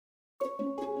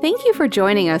Thank you for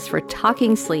joining us for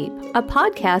Talking Sleep, a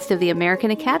podcast of the American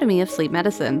Academy of Sleep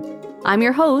Medicine. I'm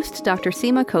your host, Dr.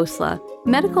 Seema Khosla,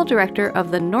 Medical Director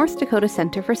of the North Dakota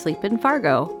Center for Sleep in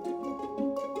Fargo.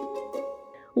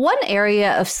 One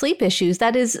area of sleep issues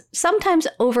that is sometimes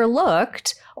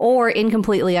overlooked or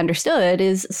incompletely understood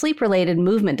is sleep-related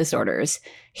movement disorders.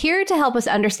 Here to help us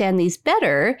understand these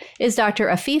better is Dr.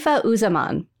 Afifa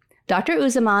Uzzaman. Dr.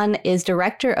 Uzzaman is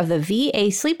director of the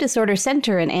VA Sleep Disorder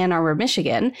Center in Ann Arbor,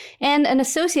 Michigan, and an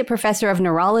associate professor of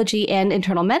neurology and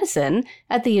internal medicine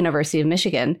at the University of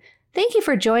Michigan. Thank you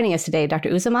for joining us today,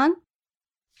 Dr. Uzzaman.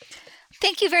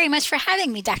 Thank you very much for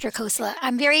having me, Dr. Khosla.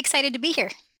 I'm very excited to be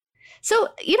here. So,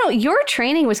 your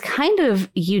training was kind of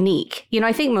unique.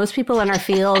 I think most people in our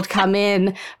field come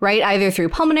in, right, either through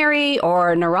pulmonary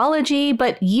or neurology,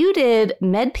 but you did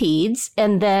med-peds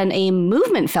and then a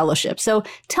movement fellowship. So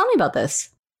tell me about this.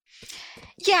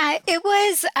 Yeah, it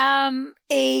was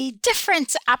a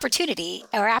different opportunity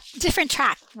or different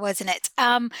track, wasn't it?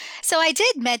 So I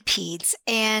did med-peds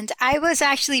and I was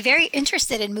actually very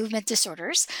interested in movement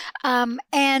disorders.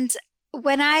 And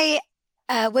when I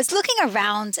was looking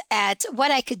around at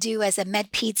what I could do as a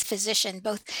med-peds physician,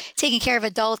 both taking care of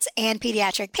adults and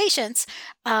pediatric patients.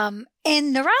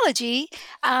 In neurology,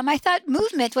 I thought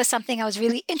movement was something I was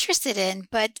really interested in,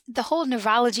 but the whole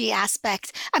neurology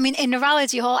aspect, in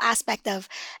neurology, whole aspect of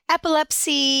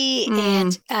epilepsy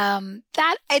and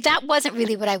that wasn't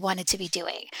really what I wanted to be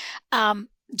doing.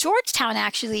 Georgetown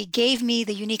actually gave me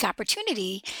the unique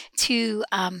opportunity to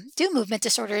do movement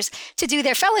disorders, to do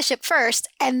their fellowship first,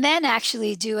 and then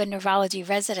actually do a neurology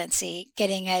residency,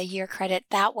 getting a year credit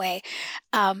that way.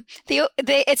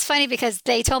 It's funny because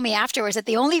they told me afterwards that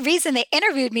the only reason they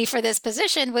interviewed me for this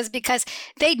position was because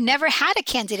they'd never had a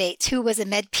candidate who was a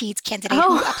med-peds candidate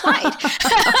who applied.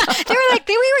 They were like,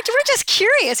 we're just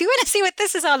curious. We want to see what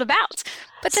this is all about.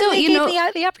 But then they gave me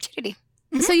the opportunity.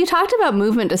 So you talked about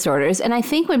movement disorders, and I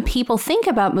think when people think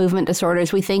about movement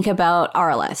disorders, we think about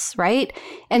RLS, right?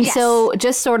 And yes. So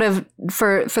just sort of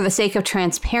for the sake of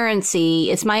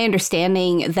transparency, it's my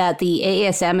understanding that the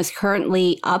AASM is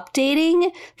currently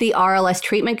updating the RLS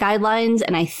treatment guidelines,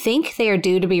 and I think they are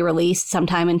due to be released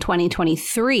sometime in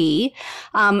 2023.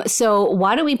 So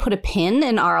why don't we put a pin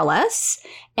in RLS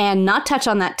and not touch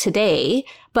on that today,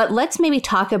 but let's maybe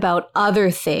talk about other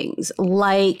things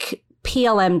like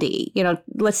PLMD.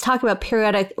 Let's talk about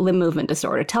periodic limb movement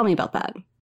disorder. Tell me about that.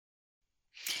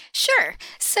 Sure.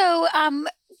 So,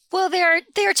 there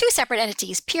are two separate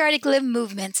entities, periodic limb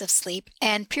movements of sleep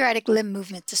and periodic limb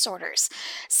movement disorders.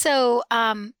 So,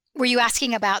 were you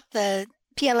asking about the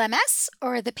PLMS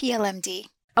or the PLMD?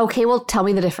 Okay, well, tell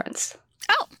me the difference.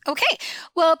 Oh, okay.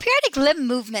 Well, periodic limb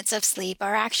movements of sleep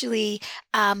are actually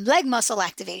leg muscle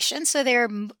activation. So they're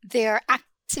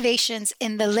activations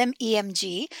in the limb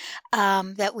EMG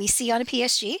that we see on a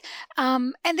PSG,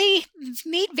 and they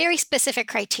meet very specific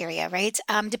criteria, right?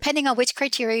 Depending on which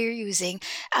criteria you're using,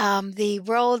 the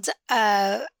World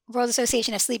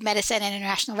Association of Sleep Medicine and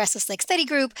International Restless Leg Study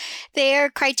Group, their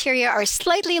criteria are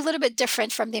slightly a little bit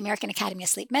different from the American Academy of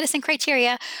Sleep Medicine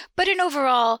criteria. But in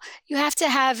overall, you have to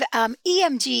have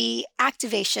EMG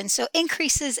activation, so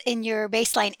increases in your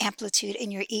baseline amplitude in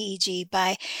your EEG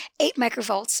by 8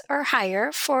 microvolts or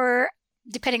higher for,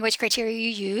 depending which criteria you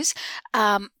use,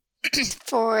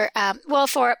 for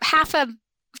half a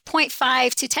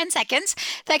 0.5 to 10 seconds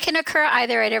that can occur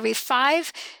either at every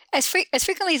 5, as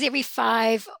frequently as every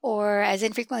 5 or as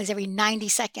infrequently as every 90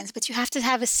 seconds. But you have to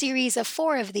have a series of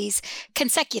 4 of these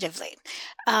consecutively.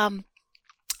 And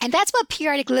that's what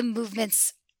periodic limb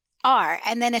movements are.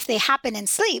 And then if they happen in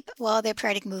sleep, well, they're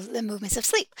periodic limb movements of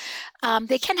sleep.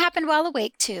 They can happen while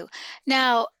awake too.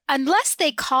 Now, unless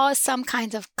they cause some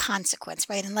kind of consequence,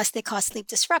 right? Unless they cause sleep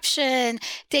disruption,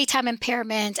 daytime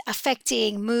impairment,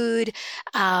 affecting mood,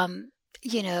 those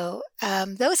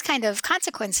kind of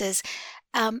consequences,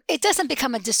 it doesn't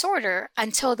become a disorder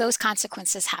until those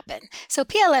consequences happen. So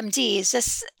PLMD is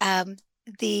just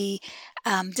the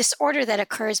disorder that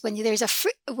occurs when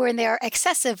when there are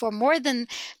excessive or more than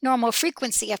normal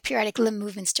frequency of periodic limb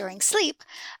movements during sleep,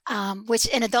 which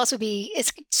in adults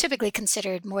is typically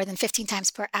considered more than 15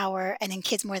 times per hour, and in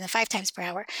kids more than 5 times per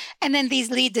hour. And then these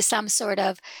lead to some sort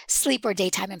of sleep or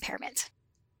daytime impairment.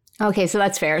 Okay, so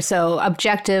that's fair. So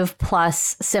objective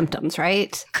plus symptoms,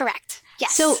 right? Correct.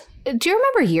 Yes. So do you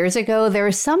remember years ago, there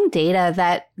was some data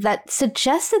that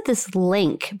suggested this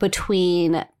link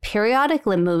between periodic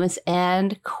limb movements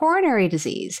and coronary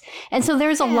disease? And so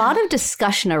there's a lot of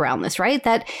discussion around this, right?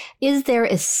 That is there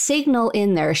a signal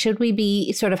in there? Should we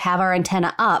be sort of have our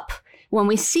antenna up when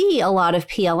we see a lot of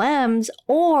PLMs,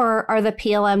 or are the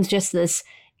PLMs just this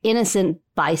innocent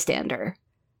bystander?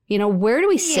 Where do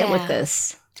we sit with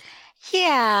this?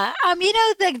 Yeah,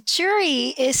 the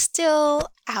jury is still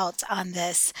out on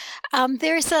this.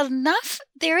 There is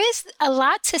a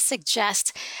lot to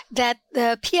suggest that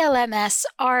the PLMS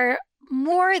are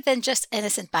more than just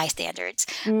innocent bystanders,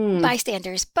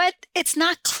 but it's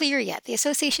not clear yet. The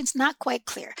association's not quite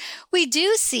clear. We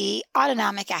do see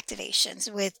autonomic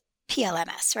activations with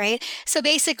PLMS, right? So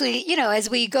basically, as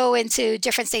we go into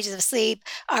different stages of sleep,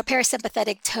 our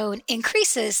parasympathetic tone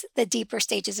increases the deeper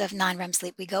stages of non-REM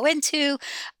sleep we go into.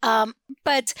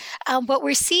 But what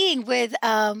we're seeing with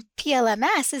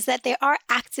PLMS is that there are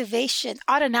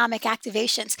autonomic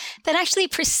activations that actually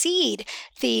precede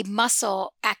the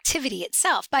muscle activity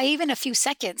itself by even a few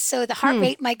seconds. So the heart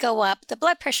rate might go up, the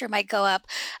blood pressure might go up,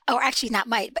 or actually not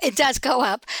might, but it does go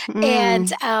up.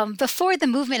 And before the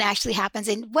movement actually happens,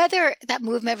 and whether that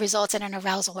movement results in an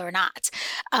arousal or not.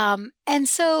 And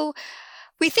so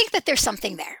we think that there's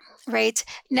something there. Right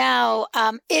now,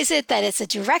 is it that it's a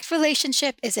direct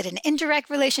relationship? Is it an indirect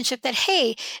relationship that,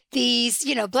 hey, these,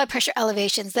 blood pressure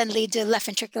elevations then lead to left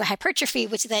ventricular hypertrophy,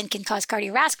 which then can cause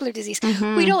cardiovascular disease?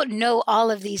 We don't know all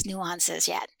of these nuances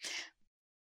yet.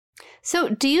 So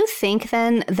do you think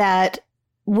then that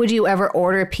would you ever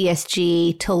order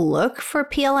PSG to look for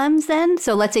PLMs then?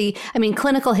 So let's say,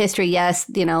 clinical history, yes,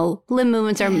 limb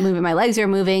movements are moving, my legs are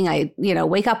moving, I,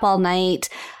 wake up all night.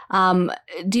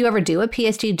 Do you ever do a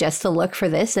PSG just to look for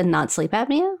this and not sleep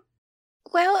apnea?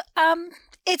 Well,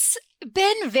 it's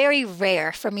been very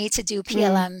rare for me to do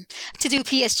to do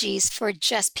PSGs for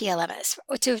just PLMS,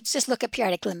 or to just look at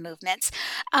periodic limb movements.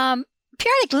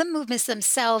 Periodic limb movements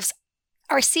themselves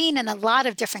are seen in a lot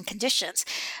of different conditions.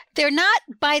 They're not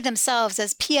by themselves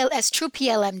as true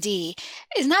PLMD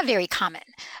is not very common.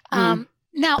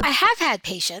 Now, I have had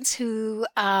patients who,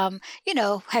 have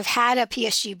had a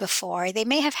PSG before. They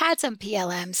may have had some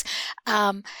PLMs,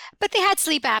 but they had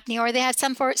sleep apnea, or they had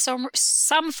some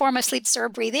form of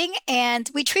sleep-disturbed breathing,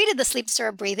 and we treated the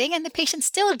sleep-disturbed breathing, and the patient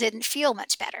still didn't feel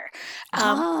much better.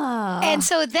 And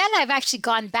so then I've actually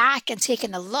gone back and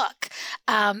taken a look,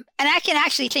 and I can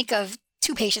actually think of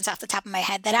 2 patients off the top of my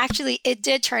head that actually it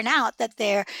did turn out that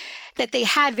they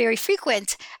had very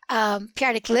frequent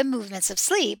periodic limb movements of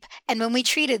sleep, and when we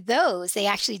treated those, they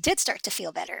actually did start to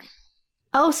feel better.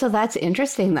 Oh, so that's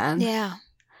interesting then. Yeah.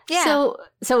 So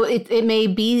it may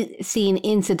be seen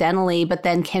incidentally, but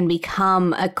then can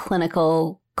become a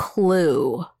clinical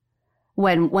clue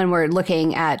when we're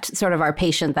looking at sort of our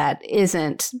patient that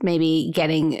isn't maybe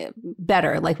getting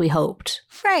better like we hoped.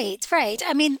 Right.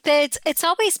 It's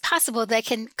always possible that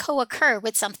can co-occur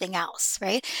with something else,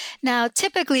 right? Now,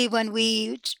 typically when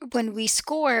we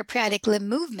score periodic limb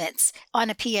movements on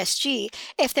a PSG,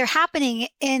 if they're happening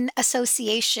in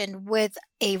association with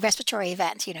a respiratory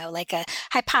event, like a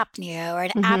hypopnea or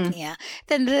an apnea,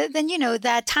 then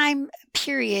that time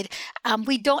period,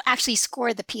 we don't actually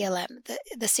score the PLM,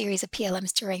 the series of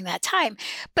PLMs during that time.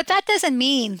 But that doesn't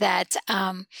mean that,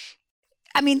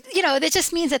 that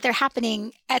just means that they're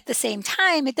happening at the same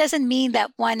time. It doesn't mean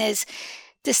that one is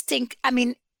distinct.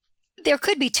 There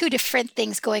could be 2 different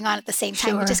things going on at the same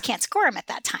time. Sure. We just can't score them at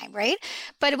that time, right?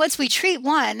 But once we treat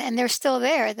one and they're still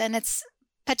there, then it's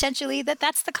potentially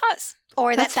that's the cause,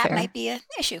 or that might be an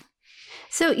issue.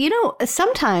 So,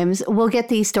 sometimes we'll get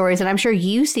these stories, and I'm sure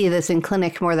you see this in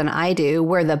clinic more than I do,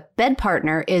 where the bed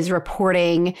partner is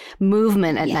reporting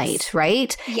movement at night,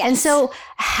 right? Yes. And so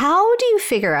how do you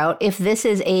figure out if this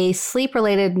is a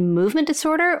sleep-related movement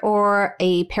disorder or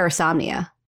a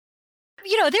parasomnia?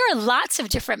 There are lots of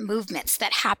different movements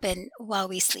that happen while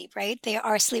we sleep, right? There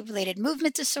are sleep-related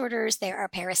movement disorders. There are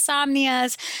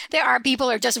parasomnias. There are people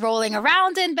who are just rolling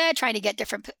around in bed trying to get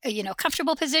different,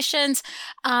 comfortable positions.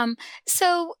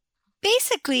 So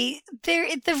basically,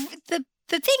 the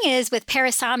thing is with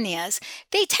parasomnias,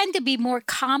 they tend to be more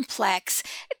complex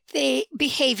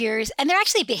behaviors, and they're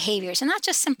actually behaviors and not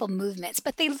just simple movements,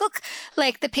 but they look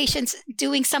like the patient's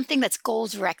doing something that's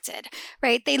goal-directed,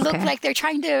 right? They look like they're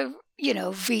trying to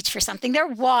reach for something. They're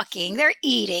walking, they're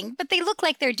eating, but they look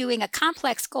like they're doing a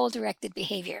complex goal-directed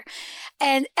behavior.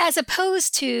 And as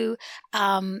opposed to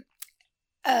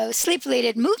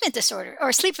sleep-related movement disorder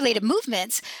or sleep-related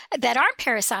movements that aren't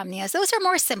parasomnias, those are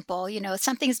more simple.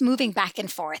 Something's moving back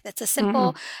and forth. It's a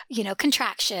simple,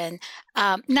 contraction.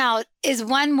 Now, is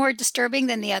one more disturbing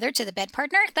than the other to the bed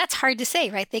partner? That's hard to say,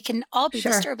 right? They can all be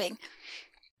disturbing.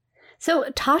 So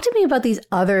talk to me about these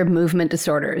other movement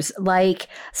disorders.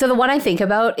 So the one I think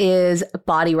about is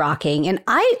body rocking. And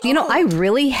I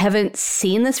really haven't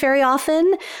seen this very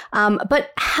often.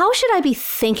 But how should I be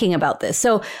thinking about this?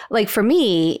 So for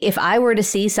me, if I were to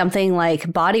see something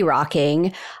like body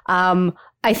rocking,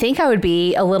 I think I would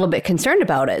be a little bit concerned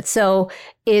about it. So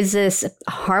is this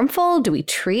harmful? Do we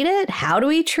treat it? How do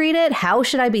we treat it? How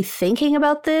should I be thinking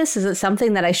about this? Is it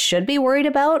something that I should be worried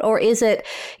about? Or is it,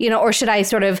 or should I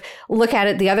sort of look at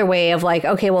it the other way of like,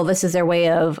 okay, well, this is their way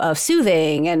of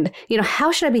soothing. And,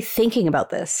 how should I be thinking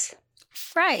about this?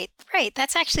 Right.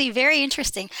 That's actually very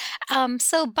interesting.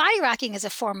 So body rocking is a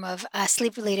form of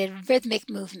sleep-related rhythmic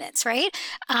movements, right?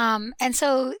 And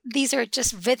so these are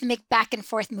just rhythmic back and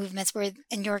forth movements where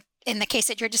in the case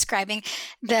that you're describing,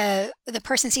 the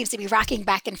person seems to be rocking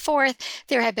back and forth.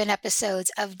 There have been episodes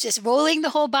of just rolling the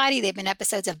whole body. There have been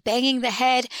episodes of banging the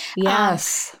head.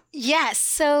 Yes. Yes.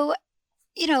 So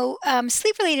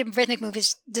sleep-related rhythmic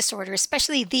movement disorder,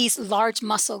 especially these large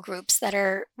muscle groups that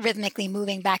are rhythmically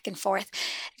moving back and forth,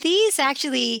 these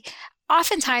actually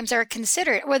oftentimes are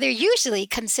considered, or they're usually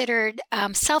considered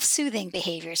self-soothing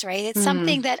behaviors, right? It's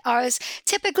something that is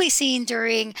typically seen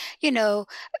during,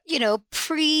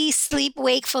 pre-sleep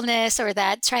wakefulness or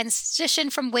that transition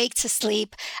from wake to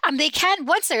sleep. They can,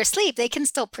 once they're asleep, they can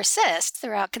still persist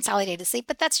throughout consolidated sleep,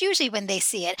 but that's usually when we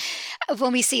see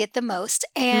it the most.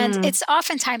 And it's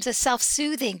oftentimes a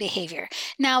self-soothing behavior.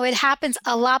 Now, it happens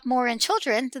a lot more in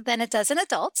children than it does in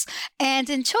adults. And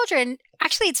in children,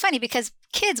 actually, it's funny because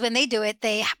kids, when they do it,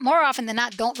 they more often than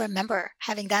not don't remember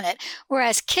having done it.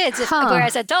 Whereas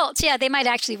whereas adults, they might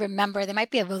actually remember. There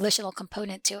might be a volitional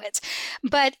component to it,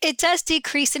 but it does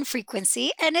decrease in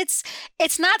frequency, and it's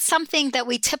not something that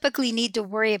we typically need to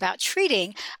worry about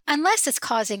treating unless it's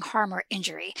causing harm or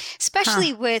injury.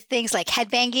 Especially with things like head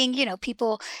banging.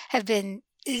 People have been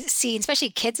seen, especially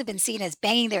kids have been seen as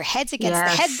banging their heads against the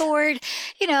headboard.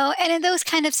 And in those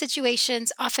kind of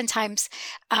situations, oftentimes.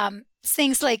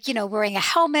 Things like, wearing a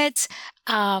helmet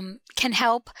can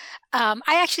help. I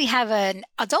actually have an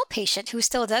adult patient who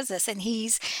still does this, and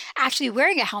he's actually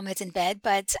wearing a helmet in bed,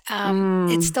 but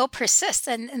it still persists.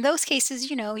 And in those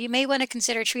cases, you may want to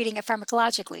consider treating it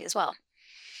pharmacologically as well.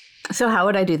 So how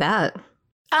would I do that?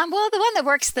 Well, the one that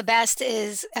works the best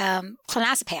is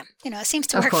clonazepam. It seems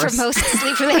to work for most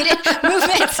sleep-related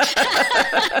movements.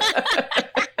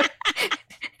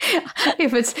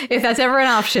 If that's ever an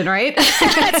option, right?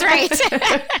 That's right.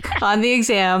 On the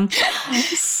exam.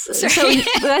 So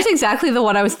that's exactly the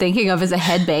one I was thinking of as a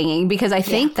head banging, because I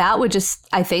think that would just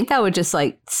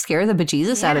like scare the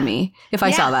bejesus out of me if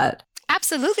I saw that.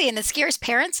 Absolutely. And it scares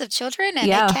parents of children, and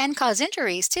it can cause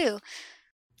injuries too.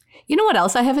 You know what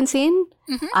else I haven't seen?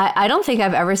 I don't think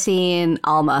I've ever seen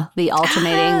ALMA, the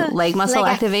alternating leg muscle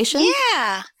activation.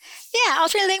 Yeah,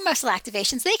 alternating leg muscle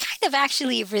activations, they kind of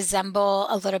actually resemble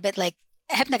a little bit like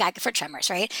hypnagogic foot tremors,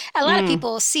 right? A lot of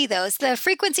people see those. The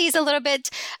frequency is a little bit,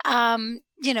 not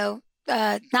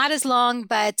as long,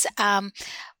 but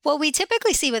what we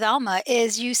typically see with ALMA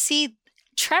is you see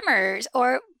tremors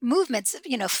or movements,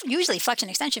 usually flexion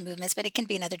extension movements, but it can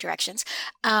be in other directions,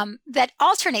 that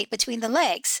alternate between the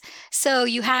legs. So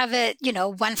you have it,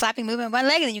 one flapping movement in one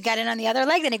leg, and then you get it on the other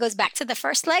leg, then it goes back to the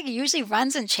first leg. It usually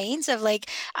runs in chains of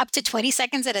like up to 20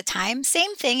 seconds at a time.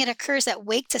 Same thing, it occurs at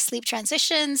wake to sleep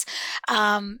transitions,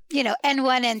 N1,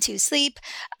 N2 sleep.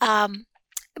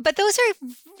 But those are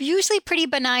usually pretty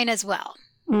benign as well.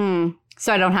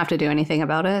 So I don't have to do anything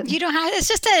about it? You don't have. It's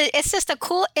just a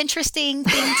cool, interesting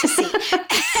thing to see.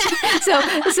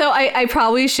 So I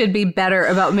probably should be better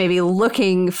about maybe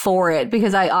looking for it,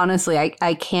 because I honestly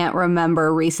I can't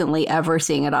remember recently ever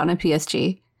seeing it on a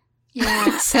PSG.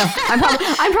 Yeah. So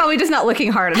I'm probably just not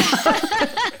looking hard enough. I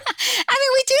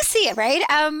mean, we do see it, right?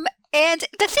 And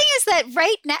the thing is that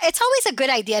right now, it's always a good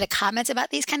idea to comment about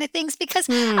these kind of things, because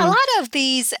a lot of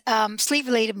these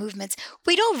sleep-related movements,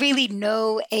 we don't really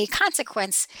know a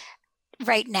consequence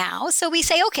right now. So we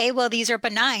say, okay, well, these are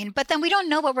benign, but then we don't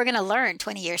know what we're going to learn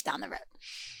 20 years down the road.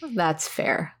 That's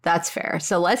fair.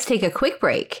 So let's take a quick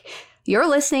break. You're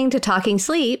listening to Talking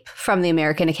Sleep from the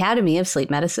American Academy of Sleep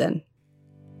Medicine.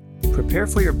 Prepare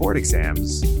for your board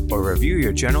exams or review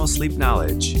your general sleep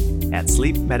knowledge at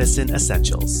Sleep Medicine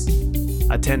Essentials.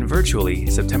 Attend virtually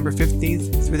September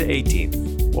 15th through the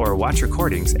 18th, or watch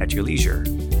recordings at your leisure.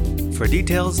 For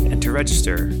details and to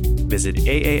register, visit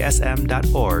aasm.org/SME.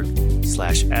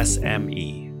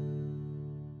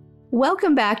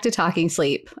 Welcome back to Talking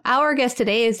Sleep. Our guest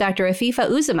today is Dr. Afifa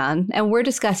Uzzaman, and we're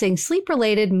discussing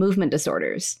sleep-related movement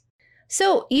disorders.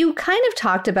 So you kind of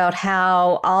talked about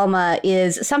how ALMA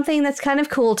is something that's kind of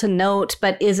cool to note,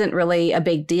 but isn't really a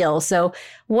big deal. So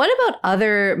what about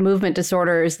other movement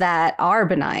disorders that are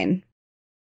benign?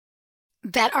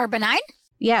 That are benign?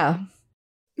 Yeah.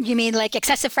 You mean like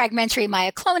excessive fragmentary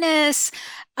myoclonus,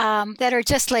 that are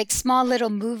just like small little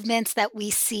movements that we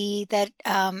see that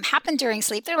happen during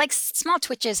sleep? They're like small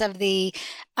twitches of the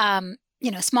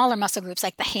smaller muscle groups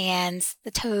like the hands,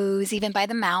 the toes, even by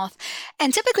the mouth.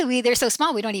 And typically they're so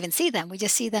small, we don't even see them. We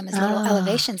just see them as little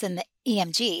elevations in the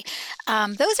EMG.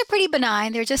 Those are pretty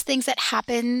benign. They're just things that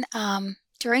happen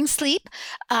during sleep,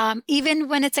 even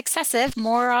when it's excessive,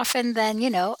 more often than,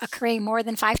 occurring more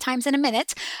than 5 times in a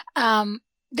minute.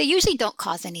 They usually don't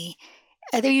cause any,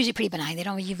 they're usually pretty benign. They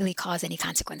don't usually cause any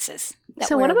consequences.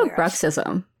 So what about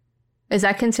bruxism? Is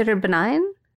that considered benign?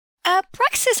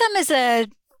 Bruxism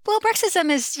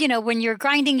is, when you're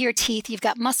grinding your teeth, you've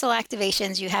got muscle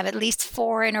activations. You have at least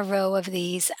 4 in a row of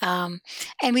these. And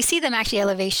we see them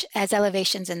actually as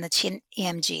elevations in the chin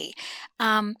EMG.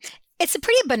 It's a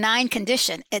pretty benign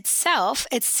condition itself.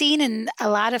 It's seen in a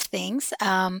lot of things.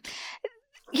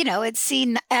 It's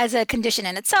seen as a condition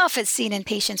in itself. It's seen in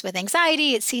patients with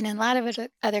anxiety. It's seen in a lot of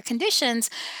other conditions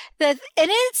that in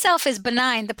itself is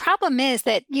benign. The problem is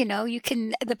that,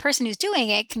 the person who's doing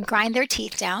it can grind their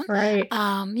teeth down. Right.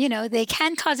 They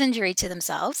can cause injury to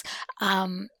themselves.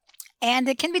 And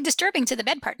it can be disturbing to the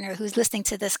bed partner who's listening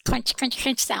to this crunch, crunch,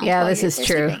 crunch sound. Yeah, this is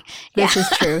true. This is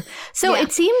true. So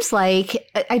it seems like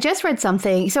I just read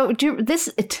something. So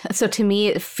to me,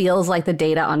 it feels like the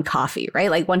data on coffee,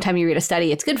 right? Like one time you read a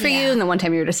study, it's good for you. And then one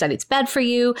time you read a study, it's bad for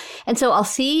you. And so I'll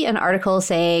see an article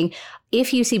saying,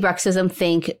 if you see bruxism,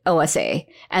 think OSA.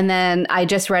 And then I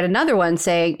just read another one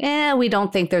saying, we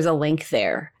don't think there's a link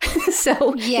there. So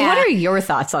what are your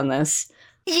thoughts on this?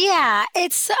 Yeah,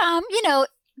 it's,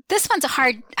 this one's a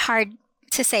hard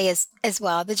to say as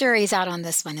well. The jury's out on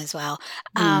this one as well.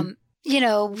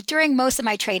 During most of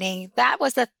my training, that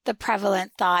was the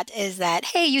prevalent thought is that,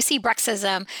 hey, you see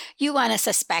bruxism, you want to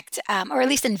suspect or at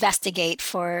least investigate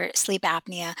for sleep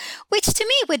apnea, which to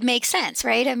me would make sense,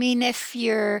 right? I mean, if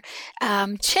your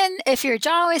if your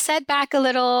jaw is set back a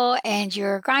little and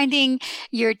you're grinding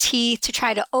your teeth to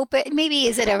try to open, maybe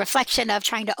is it a reflection of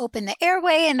trying to open the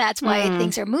airway and that's why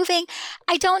things are moving?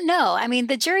 I don't know. I mean,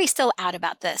 the jury's still out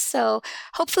about this. So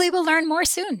hopefully we'll learn more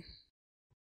soon.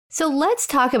 So let's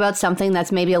talk about something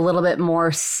that's maybe a little bit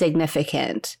more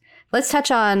significant. Let's touch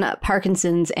on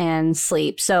Parkinson's and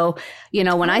sleep. So,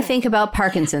 when I think about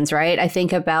Parkinson's, right, I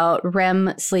think about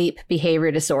REM sleep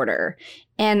behavior disorder.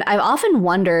 And I've often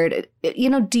wondered,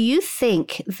 do you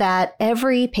think that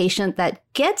every patient that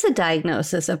gets a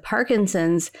diagnosis of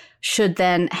Parkinson's should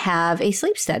then have a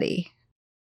sleep study?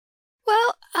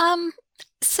 Well,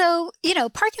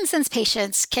 Parkinson's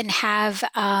patients can have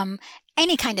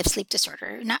any kind of sleep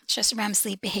disorder, not just REM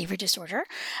sleep behavior disorder.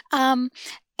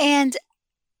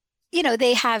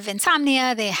 They have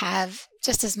insomnia, they have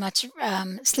just as much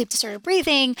sleep disorder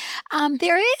breathing.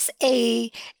 There is a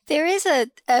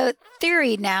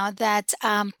theory now that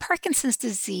Parkinson's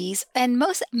disease and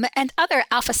other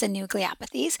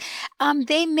alpha-synucleinopathies,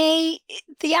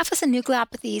 the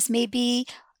alpha-synucleinopathies may be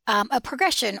a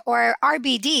progression, or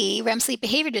RBD, REM sleep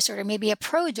behavior disorder, may be a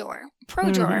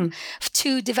prodrome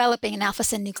to developing an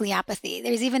alpha-synucleinopathy.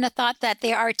 There's even a thought that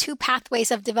there are 2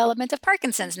 pathways of development of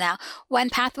Parkinson's now. One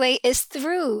pathway is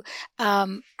through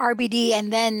RBD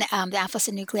and then the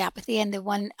alpha-synucleinopathy, and the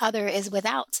one other is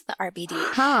without the RBD.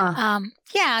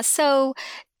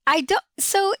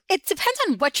 So it depends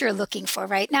on what you're looking for,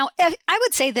 right? Now, I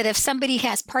would say that if somebody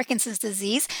has Parkinson's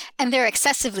disease and they're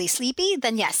excessively sleepy,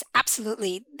 then yes,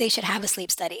 absolutely, they should have a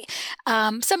sleep study.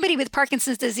 Somebody with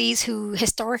Parkinson's disease who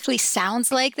historically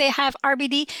sounds like they have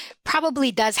RBD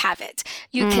probably does have it.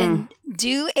 You can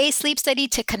do a sleep study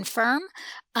to confirm,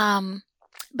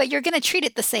 but you're going to treat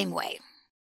it the same way.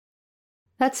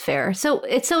 That's fair. So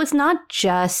it's not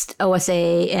just OSA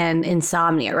and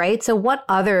insomnia, right? So what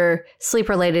other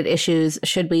sleep-related issues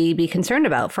should we be concerned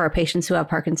about for our patients who have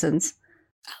Parkinson's?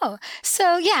 Oh,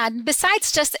 so yeah,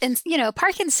 besides just,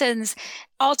 Parkinson's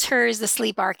alters the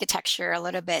sleep architecture a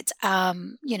little bit.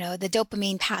 The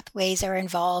dopamine pathways are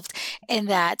involved in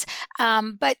that.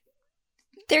 But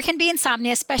there can be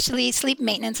insomnia, especially sleep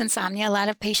maintenance insomnia. A lot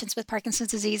of patients with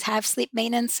Parkinson's disease have sleep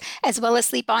maintenance as well as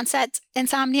sleep onset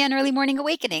insomnia and early morning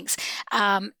awakenings.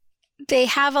 They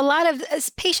have a lot of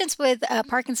patients with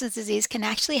Parkinson's disease can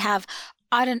actually have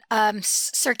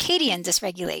circadian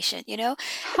dysregulation,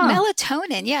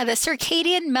 Melatonin. Yeah, the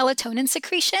circadian melatonin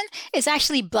secretion is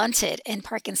actually blunted in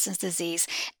Parkinson's disease.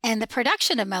 And the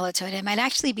production of melatonin might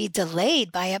actually be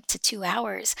delayed by up to 2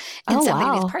 hours in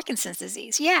somebody with Parkinson's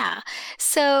disease. Yeah.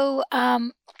 So,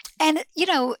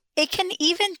 it can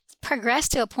even progress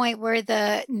to a point where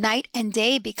the night and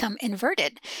day become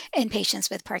inverted in patients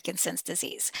with Parkinson's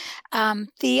disease.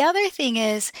 The other thing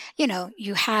is,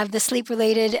 you have the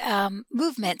sleep-related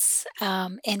movements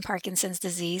in Parkinson's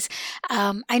disease.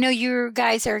 I know you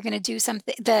guys are going to do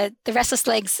something, the restless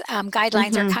legs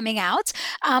guidelines are coming out,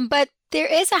 but There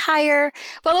is a higher,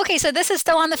 well, okay, so this is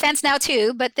still on the fence now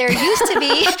too, but there used to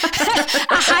be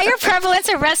a higher prevalence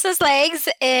of restless legs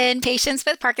in patients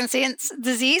with Parkinson's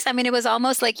disease. I mean, it was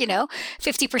almost like,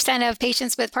 50% of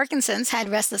patients with Parkinson's had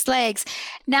restless legs.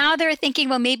 Now they're thinking,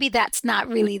 well, maybe that's not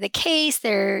really the case.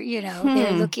 They're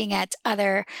looking at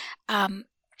other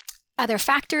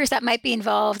factors that might be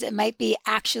involved. It might be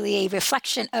actually a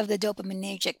reflection of the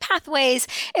dopaminergic pathways.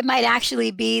 It might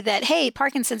actually be that, hey,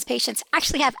 Parkinson's patients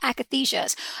actually have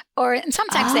akathisias, and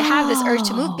sometimes they have this urge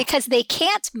to move because they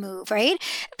can't move, right?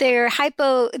 They're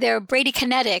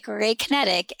bradykinetic or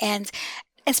akinetic, and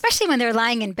especially when they're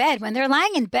lying in bed. When they're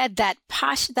lying in bed, that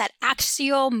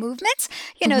axial movements,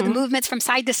 the movements from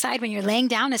side to side when you're laying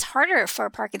down is harder for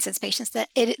Parkinson's patients than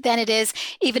it is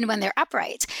even when they're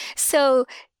upright. So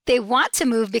they want to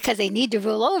move because they need to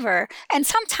roll over. And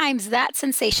sometimes that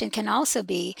sensation can also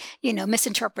be,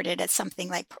 misinterpreted as something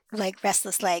like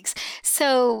restless legs.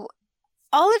 So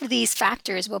all of these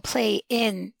factors will play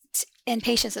in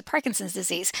patients with Parkinson's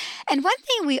disease. And one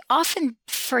thing we often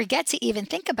forget to even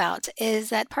think about is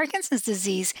that Parkinson's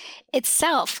disease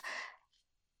itself,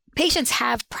 patients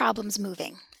have problems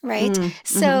moving. Right?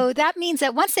 So that means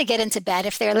that once they get into bed,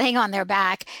 if they're laying on their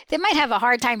back, they might have a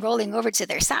hard time rolling over to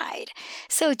their side.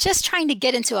 So just trying to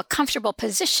get into a comfortable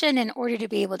position in order to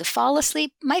be able to fall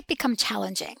asleep might become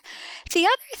challenging. The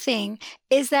other thing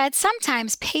is that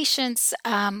sometimes patients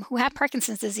who have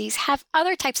Parkinson's disease have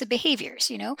other types of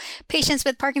behaviors. Patients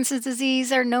with Parkinson's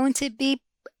disease are known to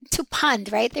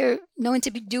pund, right? They're known to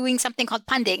be doing something called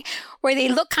punding, where they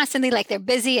look constantly like they're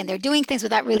busy and they're doing things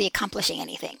without really accomplishing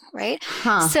anything, right?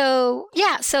 So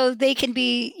they can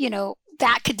be,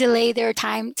 that could delay their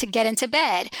time to get into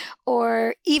bed.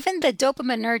 Or even the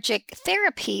dopaminergic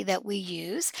therapy that we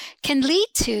use can lead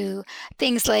to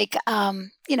things like,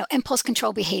 impulse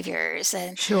control behaviors.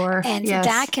 And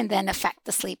that can then affect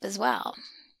the sleep as well.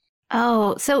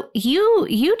 Oh, so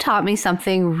you taught me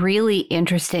something really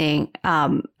interesting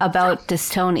about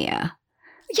dystonia.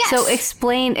 Yes. So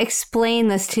explain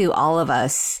this to all of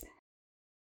us.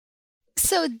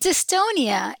 So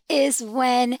dystonia is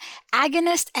when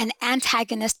agonist and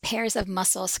antagonist pairs of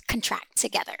muscles contract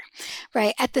together,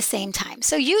 right, at the same time.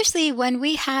 So usually when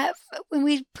we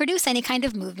produce any kind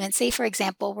of movement, say, for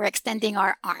example, we're extending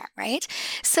our arm, right?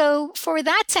 So for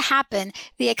that to happen,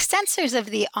 the extensors of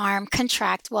the arm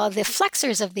contract while the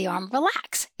flexors of the arm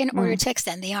relax in order to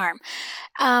extend the arm.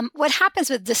 What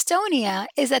happens with dystonia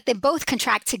is that they both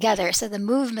contract together, so the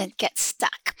movement gets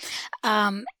stuck.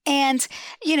 And,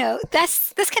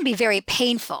 this can be very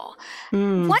painful.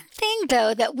 One thing,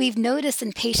 though, that we've noticed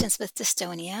in patients with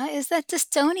dystonia is that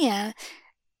dystonia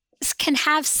can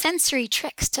have sensory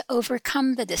tricks to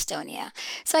overcome the dystonia.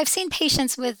 So I've seen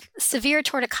patients with severe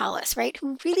torticollis, right,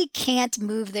 who really can't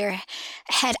move their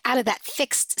head out of that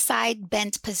fixed side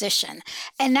bent position.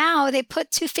 And now they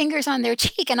put 2 fingers on their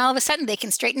cheek and all of a sudden they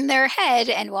can straighten their head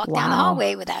and walk down the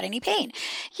hallway without any pain.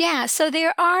 Yeah, so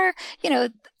there are,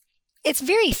 it's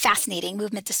very fascinating,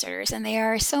 movement disorders, and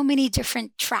there are so many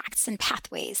different tracts and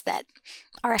pathways that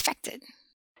are affected.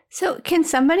 So can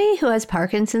somebody who has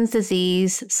Parkinson's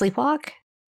disease sleepwalk?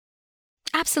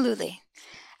 Absolutely.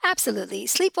 Absolutely.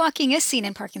 Sleepwalking is seen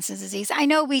in Parkinson's disease. I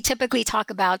know we typically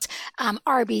talk about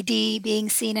RBD being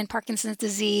seen in Parkinson's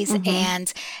disease,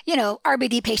 and,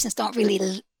 RBD patients don't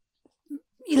really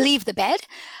leave the bed.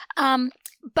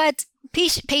 But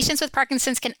patients with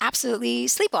Parkinson's can absolutely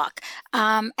sleepwalk.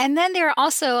 And then there are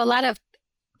also a lot of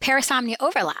parasomnia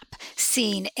overlap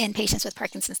seen in patients with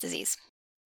Parkinson's disease.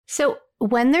 So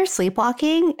when they're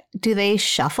sleepwalking, do they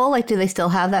shuffle? Like, do they still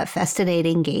have that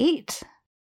festinating gait?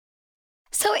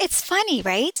 So it's funny,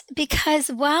 right? Because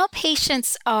while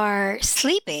patients are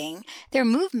sleeping, their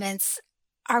movements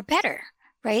are better,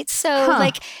 right? So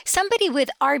like somebody with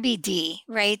RBD,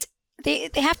 right?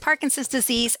 They have Parkinson's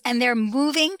disease and they're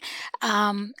moving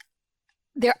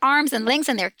their arms and legs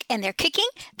and they're kicking.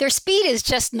 Their speed is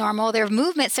just normal. Their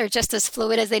movements are just as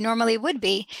fluid as they normally would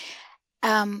be.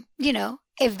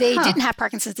 If they didn't have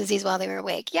Parkinson's disease while they were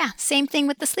awake. Yeah, same thing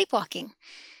with the sleepwalking.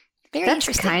 Very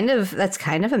interesting. That's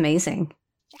kind of amazing.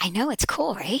 I know, it's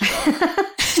cool, right?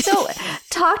 So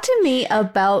talk to me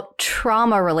about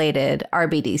trauma-related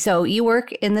RBD. So you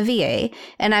work in the VA,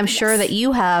 and I'm sure that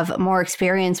you have more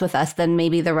experience with us than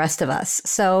maybe the rest of us.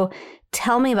 So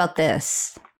tell me about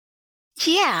this.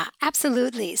 Yeah,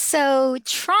 absolutely. So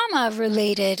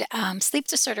trauma-related sleep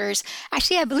disorders,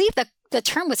 actually, I believe the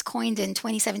term was coined in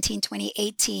 2017,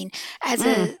 2018 as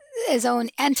his own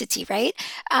entity, right?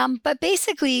 But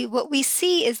basically, what we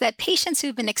see is that patients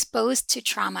who've been exposed to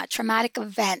traumatic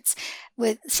events,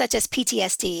 such as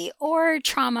PTSD or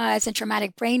trauma as in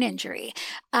traumatic brain injury,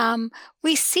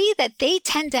 we see that they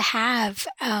tend to have,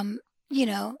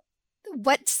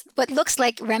 what looks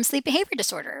like REM sleep behavior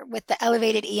disorder with the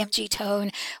elevated EMG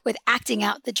tone, with acting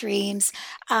out the dreams.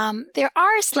 There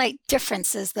are slight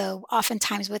differences, though,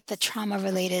 oftentimes with the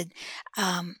trauma-related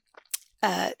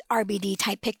RBD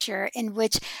type picture, in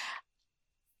which,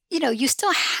 you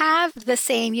still have the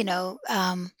same,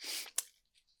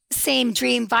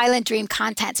 same violent dream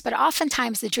contents, but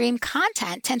oftentimes the dream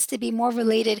content tends to be more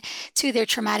related to their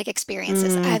traumatic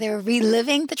experiences, either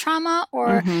reliving the trauma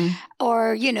or,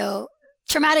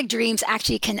 traumatic dreams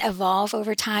actually can evolve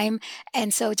over time.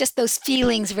 And so just those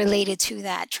feelings related to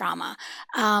that trauma,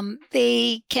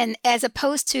 they can, as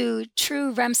opposed to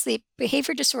true REM sleep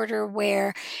behavior disorder,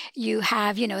 where you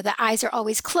have, the eyes are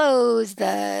always closed,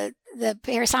 the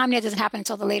parasomnia doesn't happen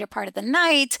until the later part of the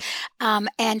night.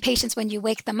 And patients, when you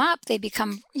wake them up, they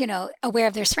become, aware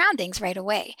of their surroundings right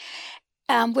away.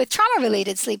 With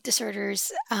trauma-related sleep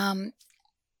disorders,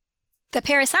 the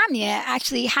parasomnia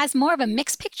actually has more of a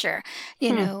mixed picture.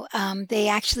 They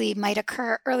actually might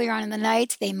occur earlier on in the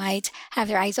night. They might have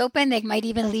their eyes open. They might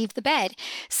even leave the bed.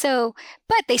 So,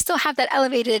 but they still have that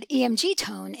elevated EMG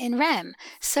tone in REM.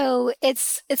 So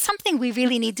it's something we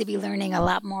really need to be learning a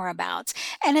lot more about.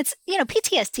 And it's,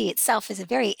 PTSD itself is a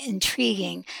very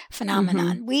intriguing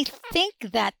phenomenon. We think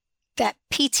that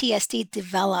PTSD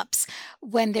develops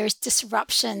when there's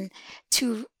disruption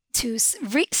to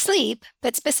sleep,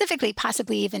 but specifically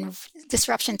possibly even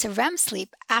disruption to REM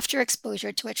sleep after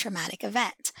exposure to a traumatic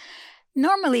event.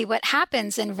 Normally, what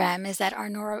happens in REM is that our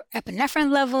norepinephrine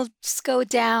levels go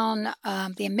down,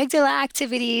 the amygdala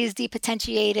activity is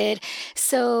depotentiated.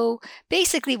 So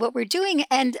basically what we're doing,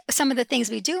 and some of the things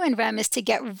we do in REM, is to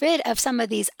get rid of some of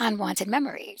these unwanted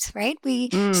memories, right? We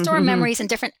store memories in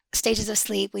different stages of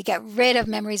sleep. We get rid of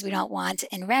memories we don't want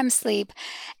in REM sleep.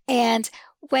 And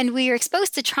when we are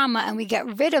exposed to trauma and we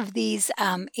get rid of these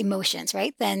emotions,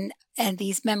 right, and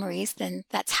these memories, then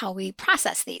that's how we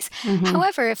process these.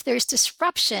 However, if there's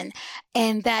disruption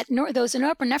and that those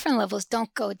norepinephrine levels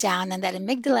don't go down and that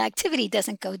amygdala activity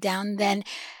doesn't go down, then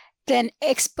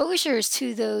exposures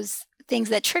to those things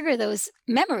that trigger those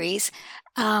memories,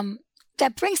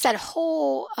 that brings that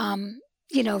whole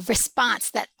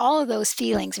response, that all of those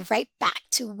feelings right back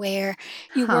to where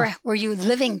you were you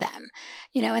living them,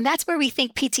 and that's where we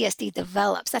think PTSD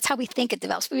develops. That's how we think it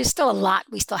develops. But there's still a lot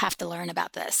we still have to learn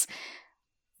about this.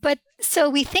 But so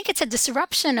we think it's a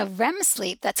disruption of REM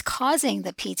sleep that's causing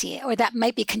the PTSD, or that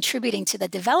might be contributing to the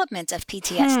development of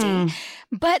PTSD.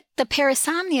 But the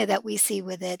parasomnia that we see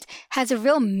with it has a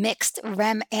real mixed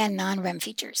REM and non-REM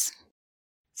features.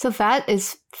 So that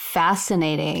is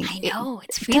fascinating. I know,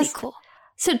 it's really cool.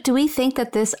 So do we think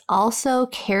that this also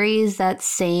carries that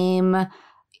same,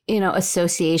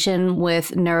 association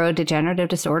with neurodegenerative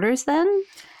disorders then?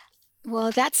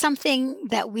 Well, that's something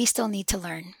that we still need to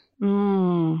learn.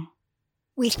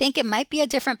 We think it might be a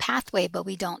different pathway, but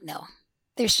we don't know.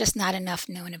 There's just not enough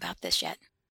known about this yet.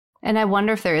 And I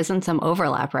wonder if there isn't some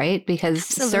overlap, right? Because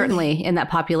certainly in that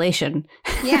population,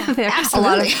 absolutely. A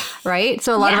lot of, right?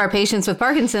 So a lot of our patients with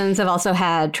Parkinson's have also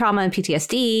had trauma and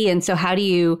PTSD. And so how do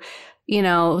you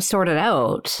sort it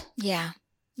out? Yeah.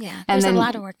 There's a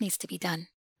lot of work needs to be done.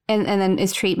 And then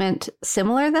is treatment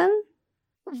similar then?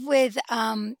 With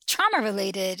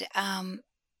trauma-related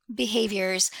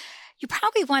behaviors, you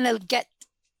probably want to get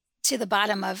to the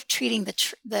bottom of treating the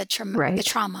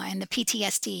trauma and the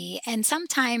PTSD. And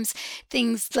sometimes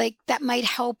things like that might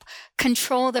help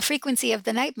control the frequency of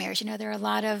the nightmares. There are a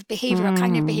lot of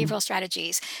cognitive behavioral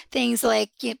strategies, things like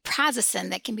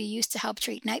prazosin that can be used to help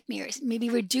treat nightmares.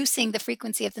 Maybe reducing the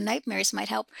frequency of the nightmares might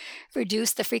help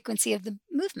reduce the frequency of the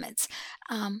movements.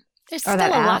 There's still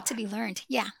a lot to be learned.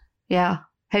 Yeah.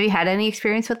 Have you had any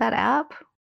experience with that app?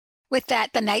 With the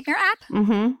nightmare app?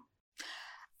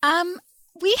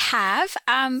 We have.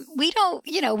 We don't,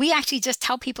 we actually just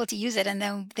tell people to use it, and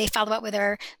then they follow up with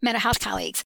their mental health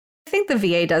colleagues. I think the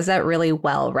VA does that really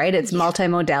well, right? It's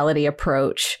multimodality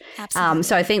approach. Absolutely.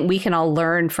 So I think we can all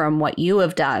learn from what you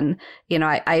have done.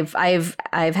 I've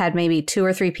had maybe 2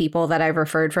 or 3 people that I've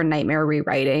referred for nightmare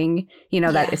rewriting,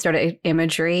 that sort of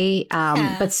imagery.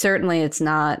 But certainly it's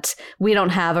not, we don't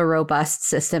have a robust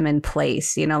system in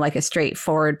place, like a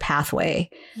straightforward pathway.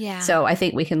 Yeah. So I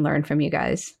think we can learn from you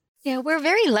guys. Yeah, we're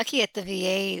very lucky at the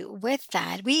VA with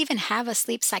that. We even have a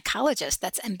sleep psychologist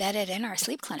that's embedded in our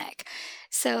sleep clinic.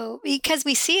 So because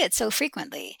we see it so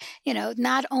frequently,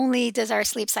 not only does our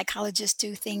sleep psychologist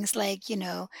do things like,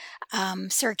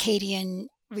 circadian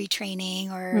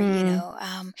retraining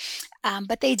or,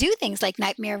 but they do things like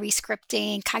nightmare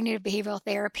rescripting, cognitive behavioral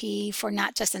therapy for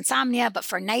not just insomnia, but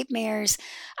for nightmares,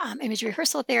 image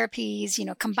rehearsal therapies,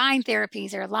 combined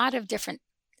therapies. There are a lot of different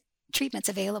treatments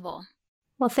available.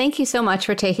 Well, thank you so much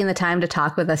for taking the time to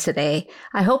talk with us today.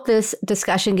 I hope this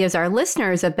discussion gives our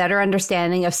listeners a better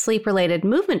understanding of sleep-related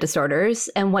movement disorders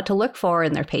and what to look for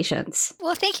in their patients.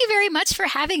 Well, thank you very much for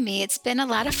having me. It's been a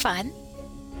lot of fun.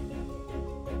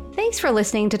 Thanks for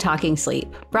listening to Talking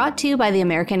Sleep, brought to you by the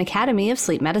American Academy of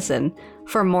Sleep Medicine.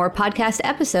 For more podcast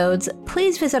episodes,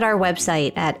 please visit our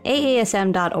website at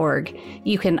aasm.org.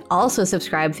 You can also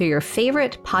subscribe through your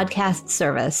favorite podcast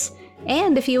service.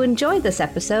 And if you enjoyed this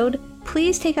episode,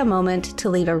 please take a moment to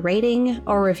leave a rating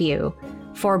or review.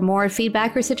 For more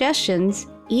feedback or suggestions,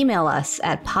 email us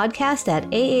at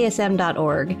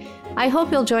podcast@aasm.org. I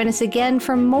hope you'll join us again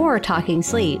for more Talking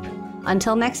Sleep.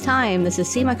 Until next time, this is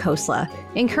Seema Khosla,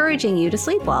 encouraging you to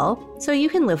sleep well so you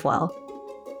can live well.